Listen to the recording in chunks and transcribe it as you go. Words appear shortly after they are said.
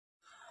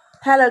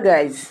Hello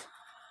guys.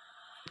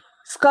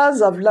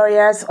 Scores of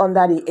lawyers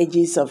under the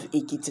aegis of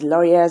Ekiti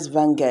Lawyers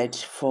Vanguard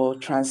for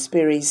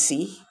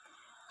Transparency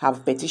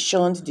have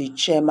petitioned the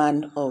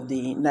chairman of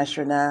the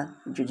National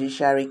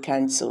Judiciary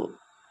Council,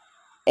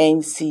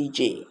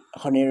 NCJ,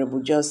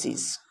 Honorable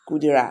Justice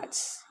Kudirat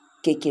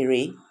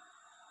Kekere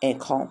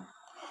Ekon,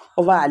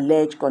 over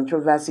alleged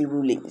controversy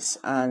rulings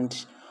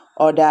and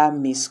other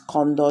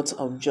misconduct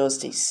of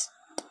Justice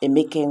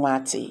Emeka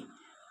Nwite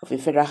of the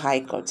Federal High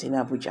Court in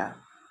Abuja.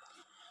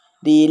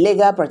 The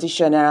legal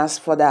practitioners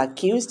further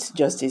accused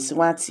Justice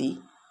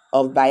Nwite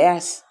of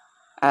bias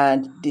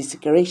and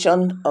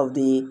desecration of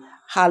the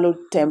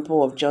hallowed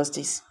temple of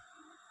justice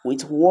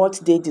with what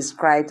they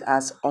described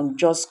as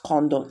unjust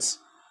conduct,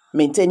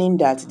 maintaining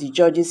that the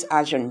judge's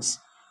actions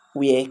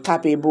were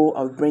capable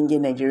of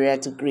bringing Nigeria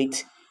to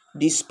great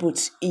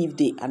disputes if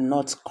they are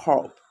not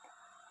corrupt.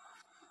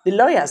 The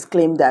lawyers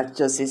claim that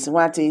Justice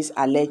Nwite's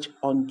alleged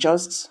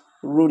unjust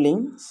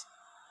rulings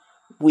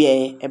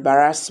were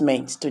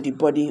embarrassment to the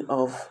body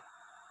of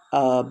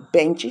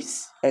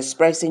benches,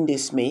 expressing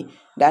dismay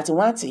that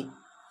Nwite,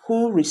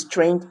 who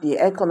restrained the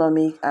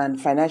Economic and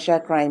Financial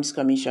Crimes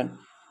Commission,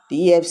 the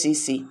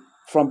EFCC,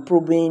 from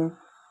probing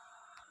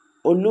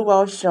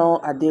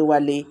Oluwaseun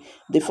Adewale,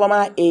 the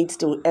former aide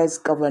to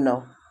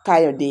ex-governor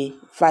Kayode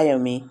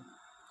Fayemi,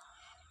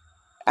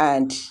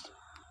 and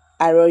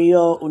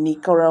Aroyo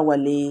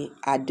Onikorawale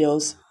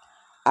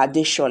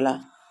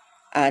Adeshola,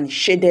 and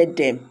shaded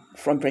them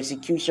from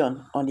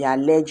prosecution on their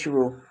alleged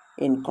role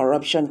in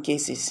corruption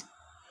cases,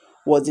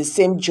 was the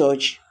same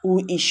judge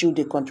who issued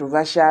the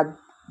controversial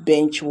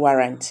bench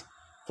warrant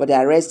for the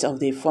arrest of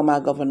the former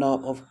governor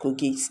of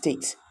Kogi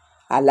State,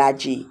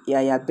 Alhaji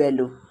Yahaya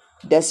Bello,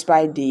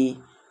 despite the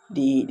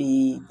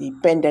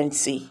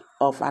pendency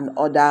of an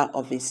order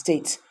of the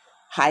state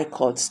high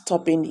court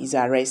stopping his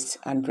arrest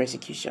and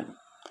prosecution.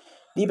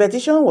 The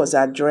petition was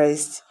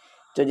addressed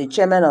to the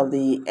chairman of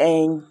the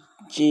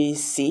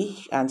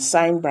NJC and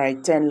signed by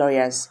 10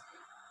 lawyers,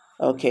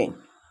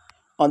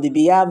 on the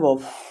behalf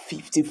of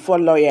 54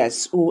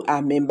 lawyers who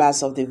are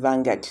members of the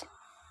Vanguard.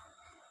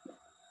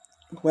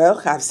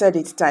 Well, I've said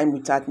it time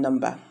without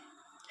number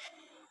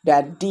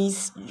that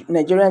this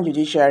Nigerian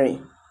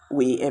judiciary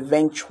will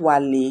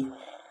eventually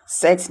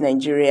set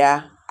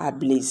Nigeria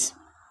ablaze.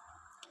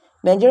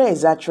 Nigeria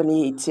is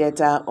actually a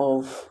theater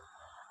of,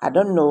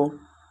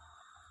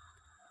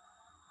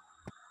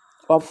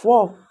 of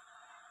war.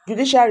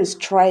 Judiciary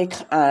strike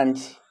and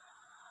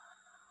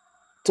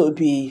to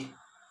be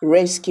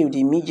rescued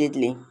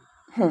immediately.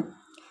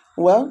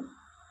 Well,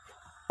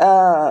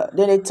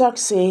 then they talk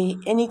say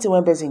anything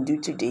one person do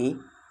today,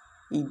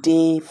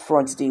 they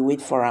front they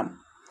wait for them.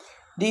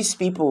 These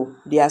people,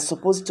 they are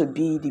supposed to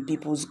be the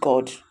people's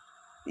God.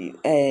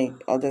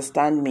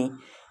 Understand me?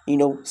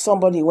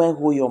 Somebody when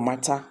who your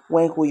matter,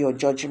 when who your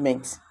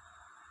judgment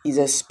is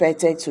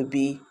expected to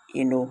be,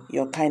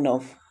 your kind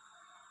of,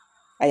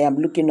 I am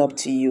looking up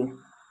to you.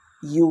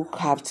 You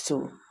have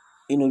to,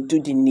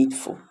 do the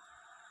needful.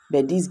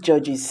 But these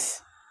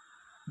judges,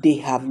 they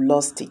have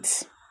lost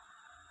it.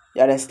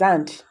 You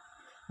understand?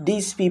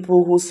 These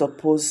people who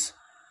suppose,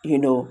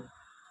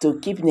 to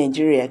keep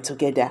Nigeria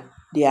together,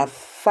 they have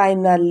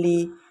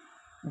finally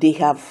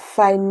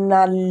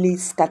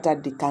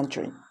scattered the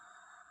country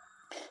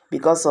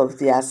because of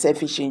their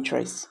selfish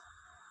interests.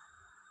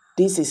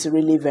 This is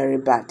really very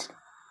bad.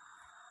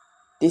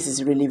 This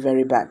is really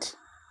very bad.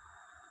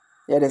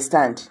 You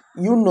understand?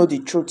 You know the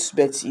truth,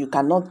 but you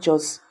cannot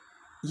just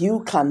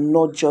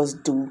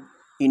do,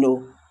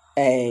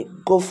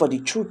 go for the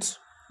truth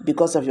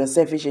because of your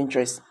selfish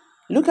interest.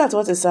 Look at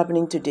what is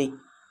happening today.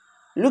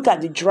 Look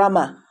at the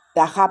drama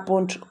that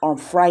happened on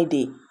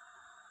Friday.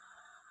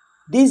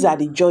 These are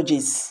the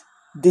judges.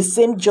 The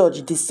same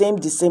judge, the same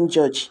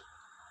judge.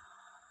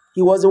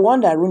 He was the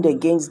one that ruled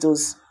against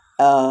those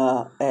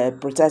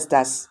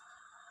protesters,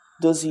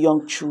 those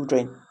young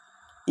children,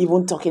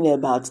 even talking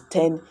about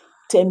 10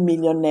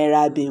 million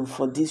naira bill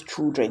for these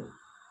children.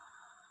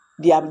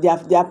 Their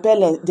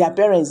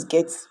parents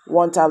get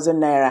 1,000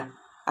 naira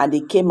and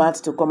they came out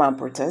to come and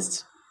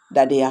protest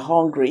that they are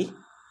hungry.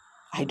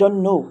 I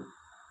don't know.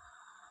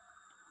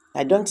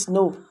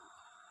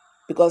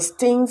 Because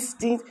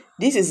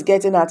this is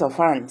getting out of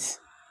hands.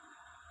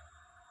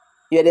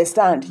 You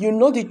understand? You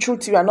know the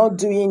truth, you are not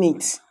doing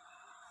it.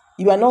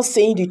 You are not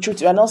saying the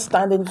truth, you are not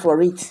standing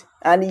for it.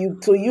 And you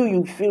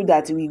feel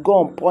that we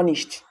go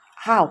unpunished.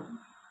 How?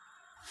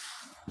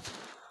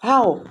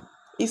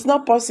 It's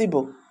not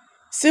possible.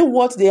 See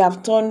what they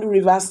have turned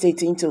Rivers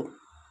State into.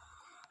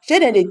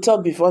 Shouldn't they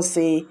talk before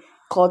say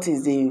court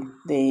is the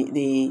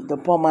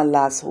poor man's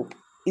last hope?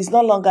 It's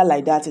no longer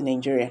like that in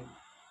Nigeria.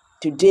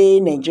 Today,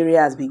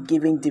 Nigeria has been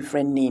given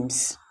different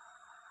names.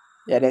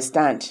 You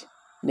understand?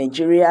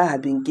 Nigeria has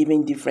been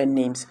given different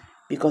names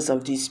because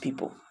of these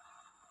people.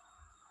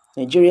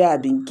 Nigeria has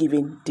been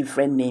given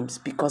different names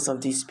because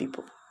of these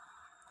people.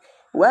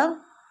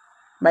 Well,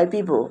 my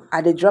people,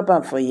 at the drop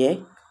out for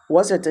you,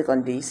 what's your take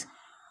on this?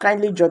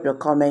 Kindly drop your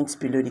comments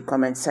below the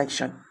comment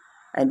section.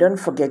 And don't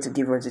forget to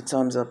give us a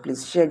thumbs up.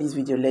 Please share this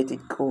video, let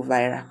it go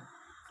viral.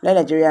 Let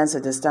Nigerians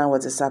understand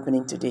what is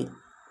happening today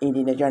in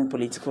the Nigerian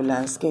political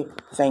landscape.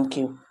 Thank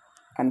you,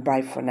 and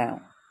bye for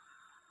now.